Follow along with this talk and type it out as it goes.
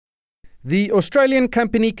The Australian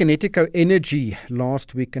company Kinetico Energy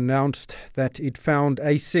last week announced that it found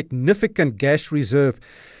a significant gas reserve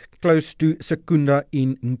close to Secunda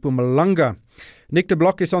in Mpumalanga. Nick de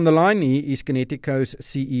Blok is on the line. He is Kinetico's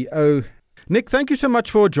CEO. Nick, thank you so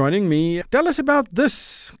much for joining me. Tell us about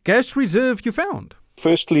this gas reserve you found.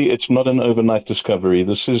 Firstly, it's not an overnight discovery.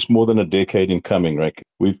 This is more than a decade in coming, Rick.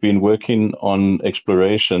 We've been working on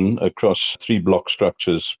exploration across 3 block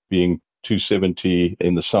structures, being 270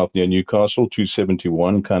 in the south near Newcastle,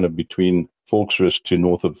 271 kind of between Volksrust to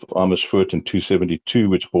north of Amersfoort, and 272,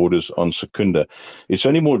 which borders on Secunda. It's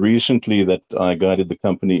only more recently that I guided the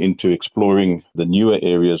company into exploring the newer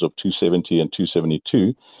areas of 270 and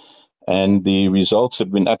 272, and the results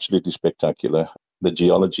have been absolutely spectacular. The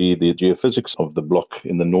geology, the geophysics of the block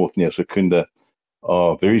in the north near Secunda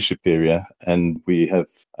are very superior, and we have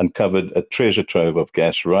uncovered a treasure trove of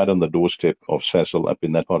gas right on the doorstep of Sasol up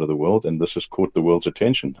in that part of the world, and this has caught the world's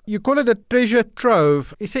attention. You call it a treasure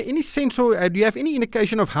trove. Is there any sense or do you have any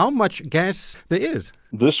indication of how much gas there is?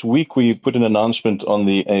 This week we put an announcement on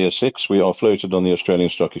the ASX. We are floated on the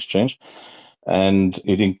Australian Stock Exchange, and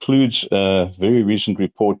it includes a very recent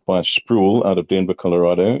report by Sproul out of Denver,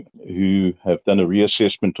 Colorado, who have done a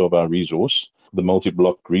reassessment of our resource, the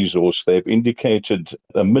multi-block resource. They've indicated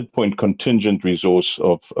a midpoint contingent resource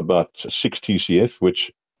of about 6 TCF, which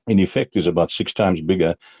in effect is about 6 times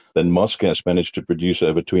bigger than Mosgas managed to produce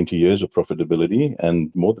over 20 years of profitability,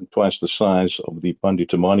 and more than twice the size of the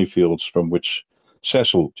Panditamani fields from which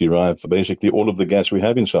Sasol derive basically all of the gas we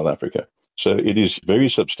have in South Africa. So it is very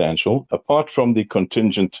substantial. Apart from the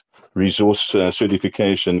contingent resource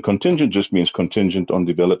certification, contingent just means contingent on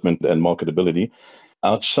development and marketability.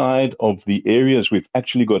 Outside of the areas we've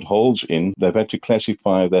actually got holes in, they've had to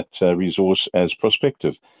classify that resource as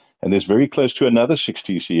prospective. And there's very close to another 6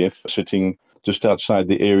 TCF sitting just outside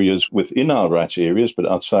the areas within our rights areas, but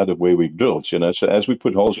outside of where we've drilled. So as we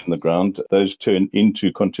put holes in the ground, those turn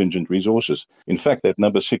into contingent resources. In fact, that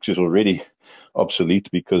number 6 is already obsolete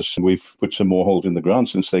because we've put some more holes in the ground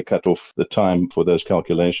since they cut off the time for those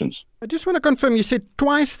calculations. I just want to confirm, you said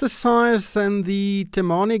twice the size than the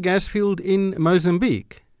Temane gas field in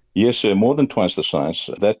Mozambique. Yes, sir, more than twice the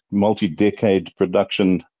size. That multi-decade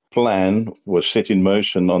production plan was set in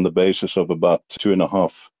motion on the basis of about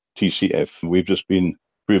 2.5 TCF. We've just been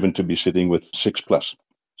proven to be sitting with 6 plus.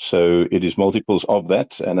 So it is multiples of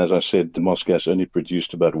that. And as I said, Mosgas only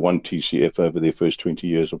produced about 1 TCF over their first 20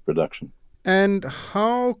 years of production. And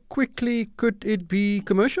how quickly could it be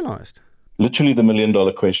commercialized? Literally the $1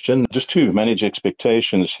 million question. Just to manage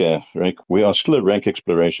expectations here, right? We are still a rank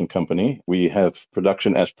exploration company. We have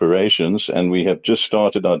production aspirations, and we have just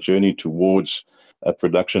started our journey towards a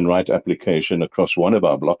production right application across one of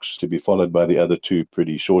our blocks, to be followed by the other 2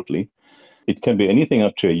 pretty shortly. It can be anything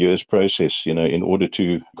up to a year's process, in order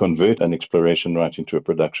to convert an exploration right into a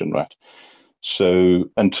production right.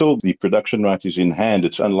 So until the production right is in hand,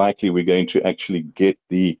 it's unlikely we're going to actually get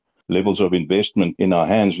the levels of investment in our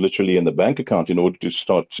hands, literally in the bank account, in order to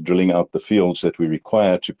start drilling out the fields that we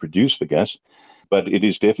require to produce the gas. But it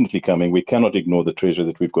is definitely coming. We cannot ignore the treasure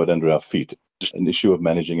that we've got under our feet. Just an issue of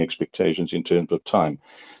managing expectations in terms of time.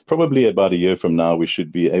 Probably about a year from now, we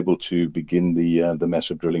should be able to begin the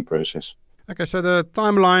massive drilling process. Okay, so the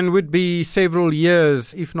timeline would be several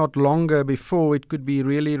years, if not longer, before it could be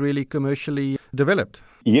really, really commercially developed.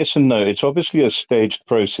 Yes and no. It's obviously a staged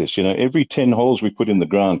process. Every 10 holes we put in the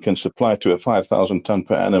ground can supply to a 5,000 ton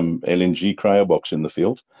per annum LNG cryobox in the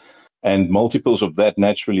field. And multiples of that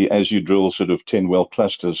naturally as you drill sort of 10 well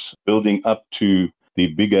clusters, building up to the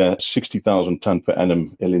bigger 60,000 ton per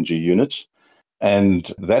annum LNG units.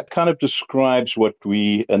 And that kind of describes what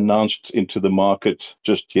we announced into the market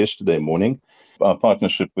just yesterday morning, our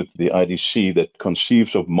partnership with the IDC that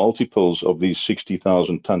conceives of multiples of these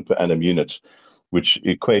 60,000 ton per annum units, which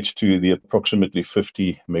equates to the approximately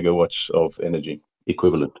 50 megawatts of energy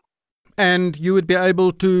equivalent. And you would be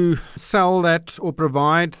able to sell that or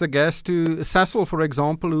provide the gas to Sasol, for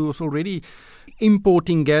example, who is already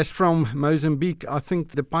importing gas from Mozambique. I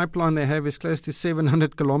think the pipeline they have is close to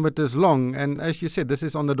 700 kilometers long. And as you said, this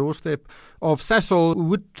is on the doorstep of Sasol.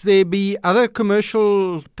 Would there be other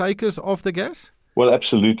commercial takers of the gas? Well,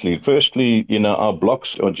 absolutely. Firstly, our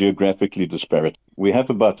blocks are geographically disparate. We have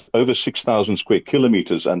about over 6,000 square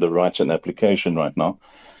kilometers under rights and application right now.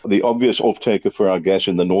 The obvious off-taker for our gas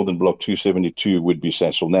in the northern block 272 would be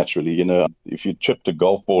Sasol, naturally. If you chipped a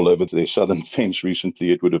golf ball over their southern fence recently,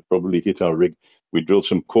 it would have probably hit our rig. We drilled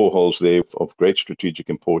some core holes there of great strategic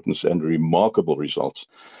importance and remarkable results.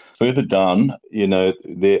 Further down,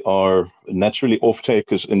 there are naturally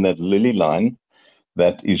off-takers in that Lily line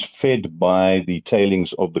that is fed by the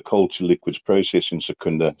tailings of the coal to liquids process in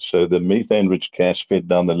Secunda. So the methane-rich gas fed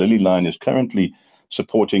down the Lily line is currently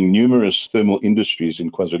supporting numerous thermal industries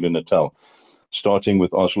in KwaZulu-Natal, starting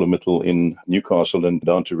with ArcelorMittal in Newcastle and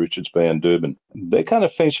down to Richards Bay and Durban. They're kind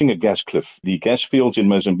of facing a gas cliff. The gas fields in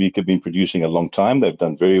Mozambique have been producing a long time. They've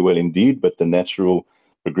done very well indeed, but the natural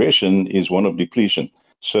progression is one of depletion.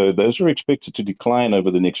 So those are expected to decline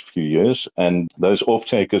over the next few years, and those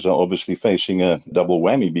off-takers are obviously facing a double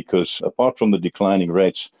whammy because apart from the declining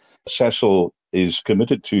rates, Sasol is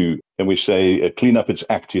committed to, can we say, clean up its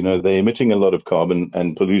act. They're emitting a lot of carbon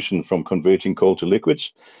and pollution from converting coal to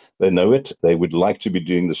liquids. They know it. They would like to be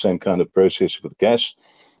doing the same kind of process with gas.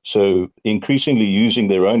 So increasingly using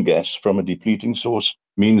their own gas from a depleting source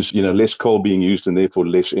means, less coal being used and therefore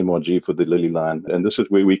less MRG for the Lily line. And this is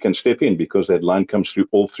where we can step in because that line comes through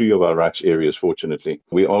all three of our rights areas, fortunately.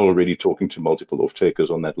 We are already talking to multiple off-takers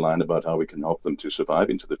on that line about how we can help them to survive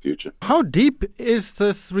into the future. How deep is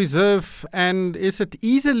this reserve and is it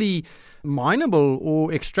easily mineable or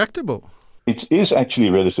extractable? It is actually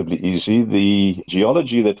relatively easy. The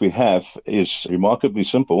geology that we have is remarkably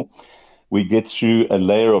simple. We get through a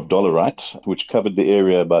layer of dolerite, which covered the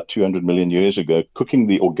area about 200 million years ago, cooking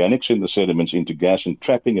the organics in the sediments into gas and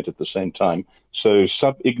trapping it at the same time. So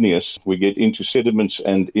subigneous, we get into sediments,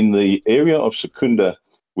 and in the area of Secunda,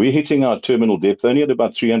 we're hitting our terminal depth only at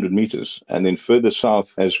about 300 meters. And then further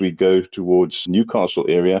south, as we go towards Newcastle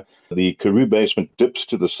area, the Karoo basement dips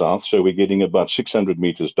to the south. So we're getting about 600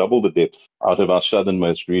 meters, double the depth out of our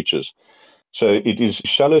southernmost reaches. So it is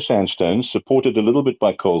shallow sandstone, supported a little bit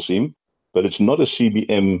by coal seam, but it's not a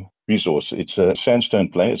CBM resource. It's a sandstone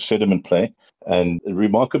play, it's sediment play, and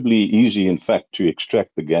remarkably easy, in fact, to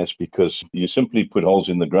extract the gas because you simply put holes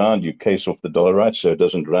in the ground, you case off the dolerite so it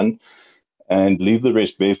doesn't run, and leave the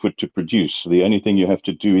rest barefoot to produce. The only thing you have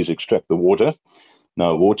to do is extract the water.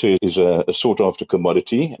 Now, water is a sought-after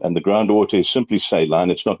commodity, and the groundwater is simply saline.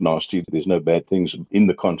 It's not nasty. There's no bad things in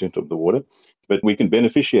the content of the water. But we can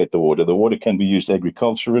beneficiate the water. The water can be used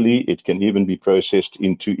agriculturally. It can even be processed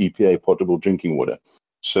into EPA potable drinking water.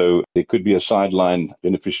 So there could be a sideline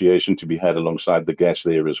beneficiation to be had alongside the gas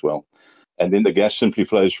there as well. And then the gas simply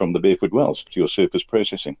flows from the barefoot wells to your surface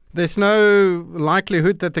processing. There's no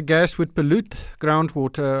likelihood that the gas would pollute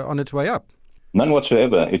groundwater on its way up? None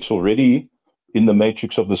whatsoever. It's already in the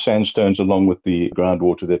matrix of the sandstones along with the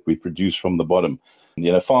groundwater that we produce from the bottom.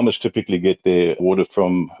 Farmers typically get their water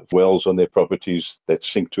from wells on their properties that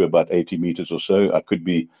sink to about 80 meters or so. I could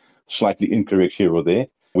be slightly incorrect here or there.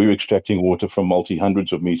 We're extracting water from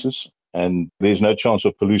multi-hundreds of meters, and there's no chance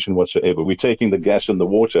of pollution whatsoever. We're taking the gas and the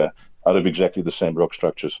water out of exactly the same rock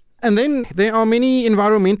structures. And then there are many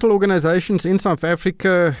environmental organizations in South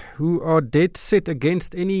Africa who are dead set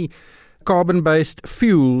against any carbon-based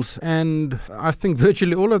fuels, and I think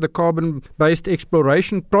virtually all of the carbon-based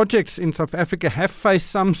exploration projects in South Africa have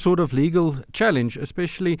faced some sort of legal challenge,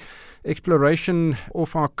 especially exploration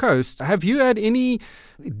off our coast. Have you had any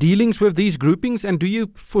dealings with these groupings, and do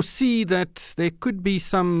you foresee that there could be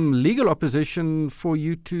some legal opposition for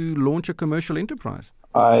you to launch a commercial enterprise?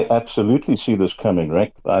 I absolutely see this coming,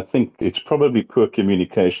 Rick. I think it's probably poor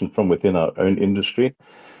communication from within our own industry.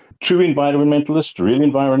 True environmentalists, real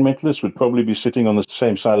environmentalists would probably be sitting on the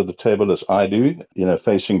same side of the table as I do,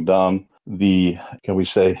 facing down the, can we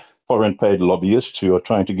say, foreign paid lobbyists who are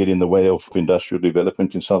trying to get in the way of industrial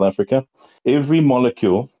development in South Africa. Every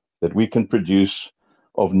molecule that we can produce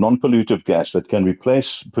of non-pollutive gas that can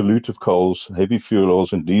replace pollutive coals, heavy fuel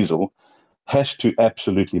oils and diesel has to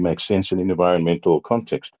absolutely make sense in an environmental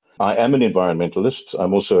context. I am an environmentalist.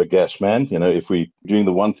 I'm also a gas man. If we're doing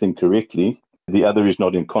the one thing correctly, the other is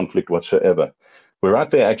not in conflict whatsoever. We're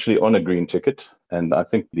out there actually on a green ticket, and I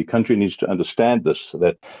think the country needs to understand this,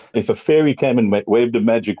 that if a fairy came and waved a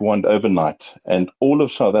magic wand overnight and all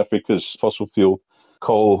of South Africa's fossil fuel,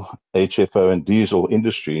 coal, HFO and diesel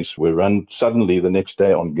industries were run suddenly the next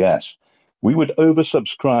day on gas, we would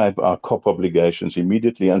oversubscribe our COP obligations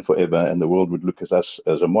immediately and forever, and the world would look at us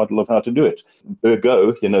as a model of how to do it.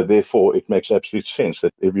 Ergo, therefore, it makes absolute sense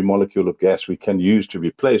that every molecule of gas we can use to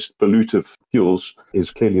replace pollutive fuels is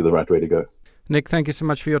clearly the right way to go. Nick, thank you so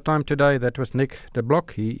much for your time today. That was Nick de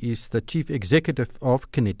Blok. He is the Chief Executive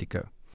of Kinetico.